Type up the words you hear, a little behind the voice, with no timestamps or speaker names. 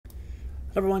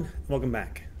Hello everyone, welcome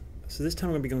back. So this time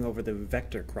we're going to be going over the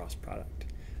vector cross product.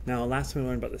 Now last time we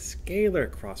learned about the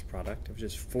scalar cross product, which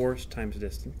is force times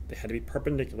distance. They had to be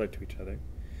perpendicular to each other,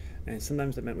 and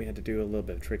sometimes that meant we had to do a little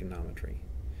bit of trigonometry.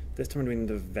 This time we're doing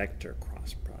the vector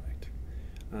cross product.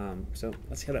 So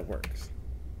let's see how that works.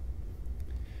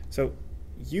 So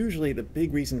usually the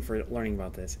big reason for learning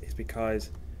about this is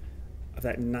because of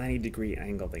that 90-degree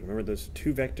angle thing. Remember those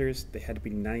two vectors? They had to be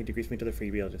 90 degrees from each other for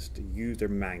you to be able just to use their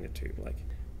magnitude. Like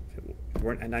if it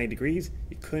weren't at 90 degrees,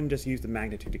 you couldn't just use the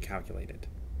magnitude to calculate it.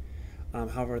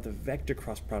 However, the vector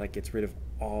cross product gets rid of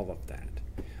all of that.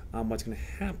 What's going to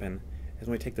happen is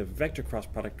when we take the vector cross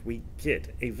product, we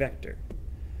get a vector.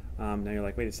 Now you're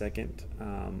like, wait a second,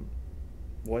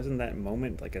 wasn't that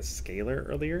moment like a scalar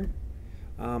earlier?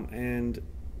 And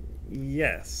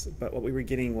yes, but what we were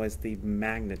getting was the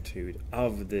magnitude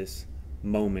of this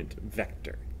moment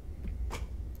vector.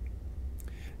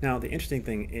 Now, the interesting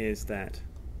thing is that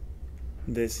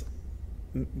this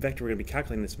vector we're going to be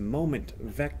calculating, this moment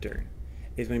vector,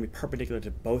 is going to be perpendicular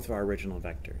to both of our original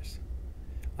vectors.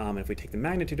 And if we take the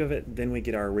magnitude of it, then we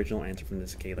get our original answer from the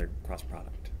scalar cross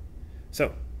product.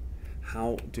 So,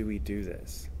 how do we do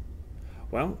this?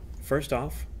 Well, first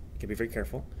off, you can be very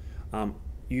careful.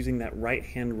 Using that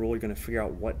right-hand rule, you're going to figure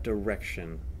out what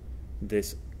direction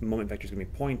this moment vector is going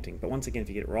to be pointing. But once again, if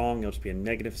you get it wrong, it'll just be a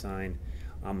negative sign,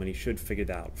 and you should figure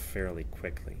that out fairly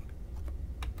quickly.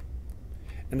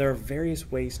 And there are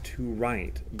various ways to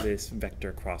write this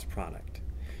vector cross product.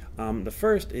 The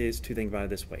first is to think about it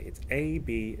this way. It's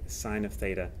AB sine of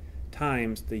theta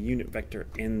times the unit vector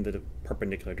in the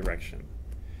perpendicular direction.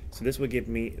 So this would give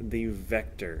me the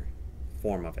vector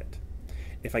form of it.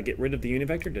 If I get rid of the unit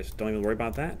vector, just don't even worry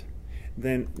about that,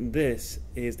 then this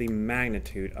is the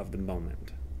magnitude of the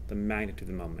moment. The magnitude of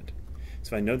the moment.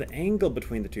 So if I know the angle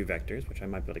between the two vectors, which I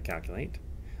might be able to calculate,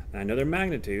 and I know their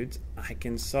magnitudes, I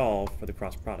can solve for the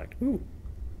cross product. Ooh,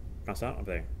 cross out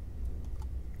over there.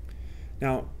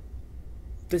 Now,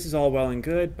 this is all well and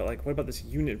good, but like, what about this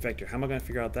unit vector? How am I going to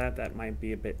figure out that? That might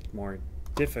be a bit more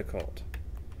difficult.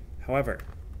 However,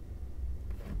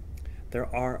 there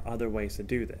are other ways to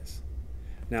do this.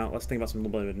 Now, let's think about some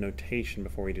little bit of notation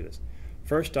before we do this.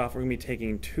 First off, we're going to be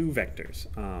taking two vectors,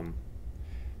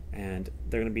 and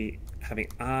they're going to be having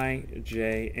I,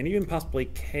 J, and even possibly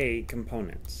K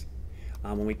components.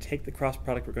 When we take the cross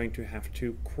product, we're going to have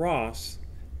to cross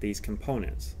these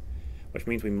components, which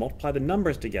means we multiply the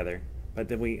numbers together, but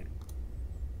then we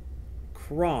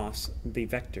cross the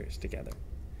vectors together.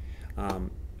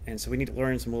 And so we need to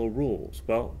learn some little rules.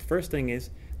 Well, the first thing is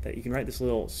that you can write this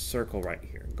little circle right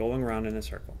here, going around in a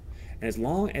circle. And as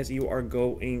long as you are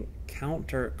going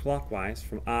counterclockwise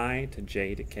from I to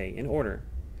J to K in order,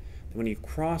 then when you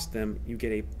cross them, you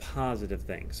get a positive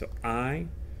thing. So I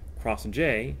cross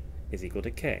J is equal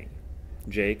to K.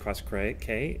 J cross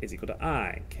K is equal to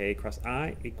I. K cross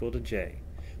I equal to J.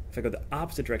 If I go the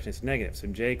opposite direction, it's negative. So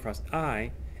J cross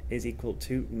I is equal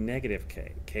to negative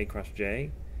K. K cross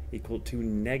J equal to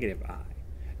negative I,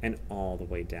 and all the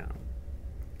way down.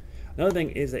 Another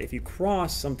thing is that if you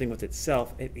cross something with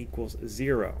itself, it equals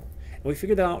 0. And we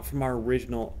figured that out from our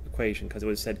original equation because it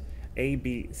would have said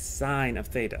AB sine of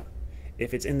theta.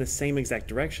 If it's in the same exact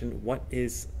direction, what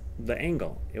is the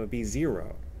angle? It would be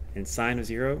 0. And sine of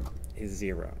 0 is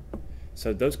 0.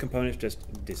 So those components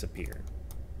just disappear.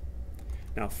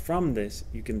 Now from this,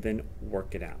 you can then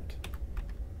work it out.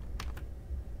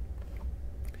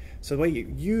 So the way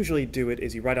you usually do it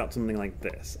is you write out something like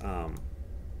this.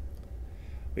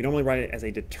 We normally write it as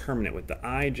a determinant with the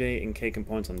I, J, and K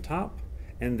components on top,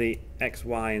 and the X,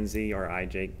 Y, and Z are I,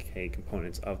 J, K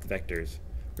components of the vectors.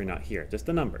 We're not here, just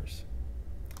the numbers.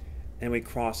 And we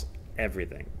cross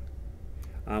everything.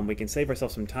 We can save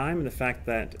ourselves some time in the fact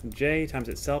that J times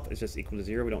itself is just equal to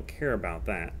 0. We don't care about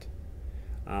that.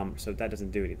 So that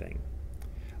doesn't do anything.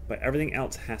 But everything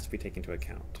else has to be taken into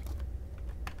account.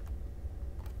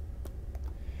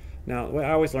 Now, the way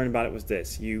I always learned about it was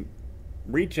this. You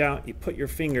reach out, you put your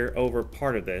finger over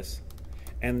part of this,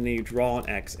 and then you draw an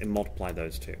X and multiply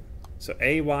those two. So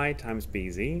AY times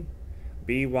BZ,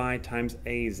 BY times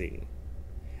AZ.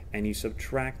 And you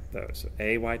subtract those. So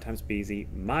AY times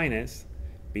BZ minus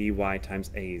BY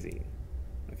times AZ.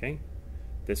 Okay?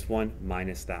 This one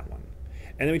minus that one.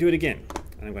 And then we do it again.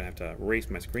 And I'm going to have to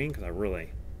erase my screen because I really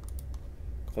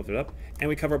closed it up. And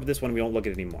we cover up this one, we don't look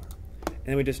at it anymore. And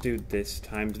then we just do this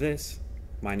times this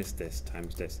minus this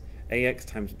times this. AX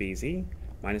times BZ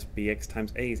minus BX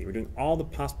times AZ. We're doing all the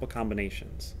possible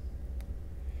combinations.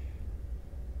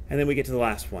 And then we get to the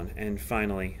last one. And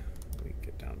finally, we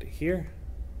get down to here.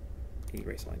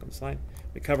 Erase the link on the slide.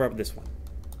 We cover up this one.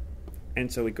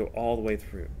 And so we go all the way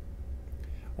through.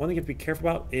 one thing you have to be careful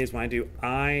about is when I do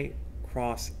I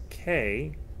cross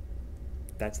k,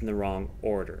 that's in the wrong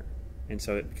order. And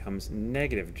so it becomes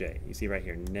negative j. You see right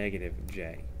here, negative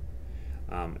j.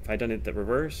 If I'd done it the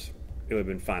reverse, it would have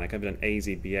been fine. I could have done az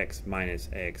bx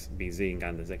minus x bz and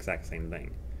gotten this exact same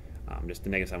thing. Just the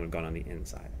negative sign would have gone on the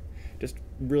inside. Just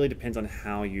really depends on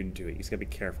how you do it. You just got to be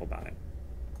careful about it.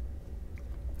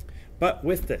 But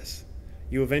with this,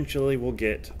 you eventually will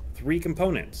get three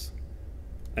components: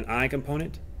 an I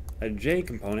component, a j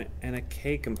component, and a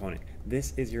k component.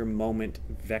 This is your moment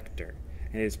vector,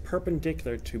 and it is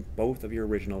perpendicular to both of your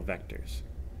original vectors.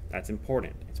 That's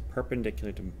important. It's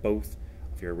perpendicular to both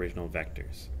of your original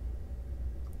vectors.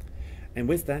 And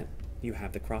with that, you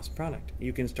have the cross product.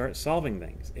 You can start solving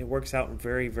things. It works out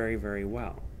very, very, very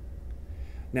well.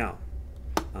 Now,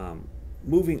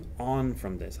 moving on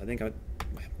from this, I think I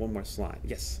have one more slide.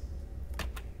 Yes.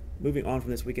 Moving on from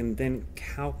this, we can then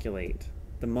calculate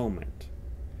the moment.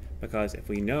 Because if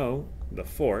we know the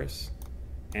force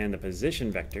and the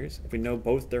position vectors, if we know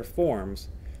both their forms,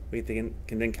 we can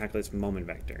then calculate this moment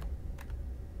vector.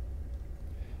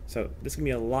 So this can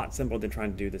be a lot simpler than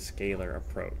trying to do the scalar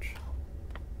approach.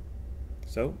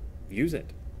 So use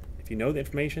it. If you know the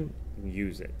information,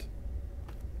 use it.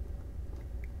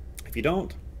 If you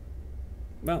don't,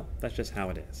 well, that's just how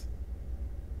it is.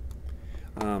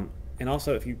 And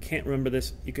also, if you can't remember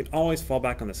this, you can always fall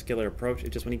back on the scalar approach. It's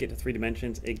just when you get to 3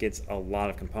 dimensions, it gets a lot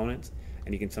of components,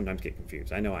 and you can sometimes get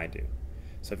confused. I know I do.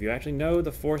 So if you actually know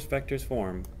the force vectors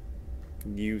form,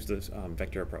 use this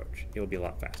vector approach. It will be a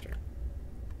lot faster.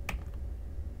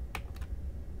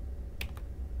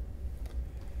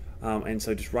 And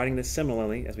so just writing this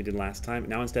similarly as we did last time,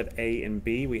 now instead of A and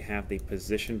B, we have the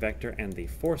position vector and the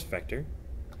force vector.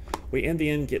 We in the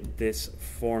end get this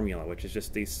formula, which is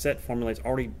just the set formula. It's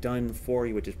already done for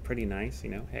you, which is pretty nice.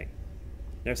 You know, hey,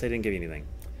 never say I didn't give you anything.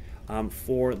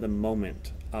 For the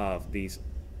moment of these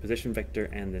position vector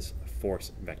and this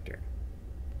force vector.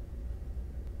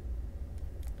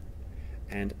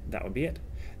 And that would be it.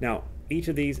 Now, each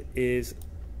of these is,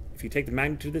 if you take the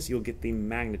magnitude of this, you'll get the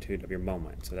magnitude of your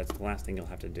moment. So that's the last thing you'll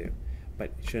have to do.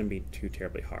 But it shouldn't be too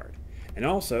terribly hard. And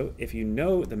also, if you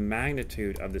know the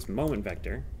magnitude of this moment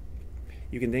vector,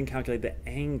 you can then calculate the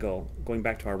angle, going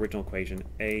back to our original equation,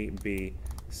 AB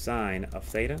sine of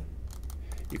theta.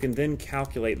 You can then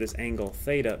calculate this angle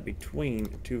theta between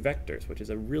two vectors, which is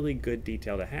a really good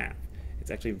detail to have.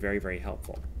 It's actually very, very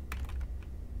helpful.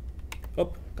 Oh,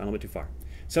 gone a little bit too far.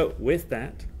 So with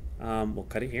that, we'll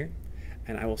cut it here.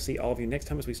 And I will see all of you next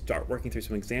time as we start working through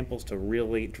some examples to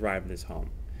really drive this home.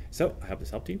 So I hope this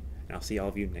helped you, and I'll see all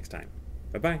of you next time.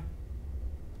 Bye-bye.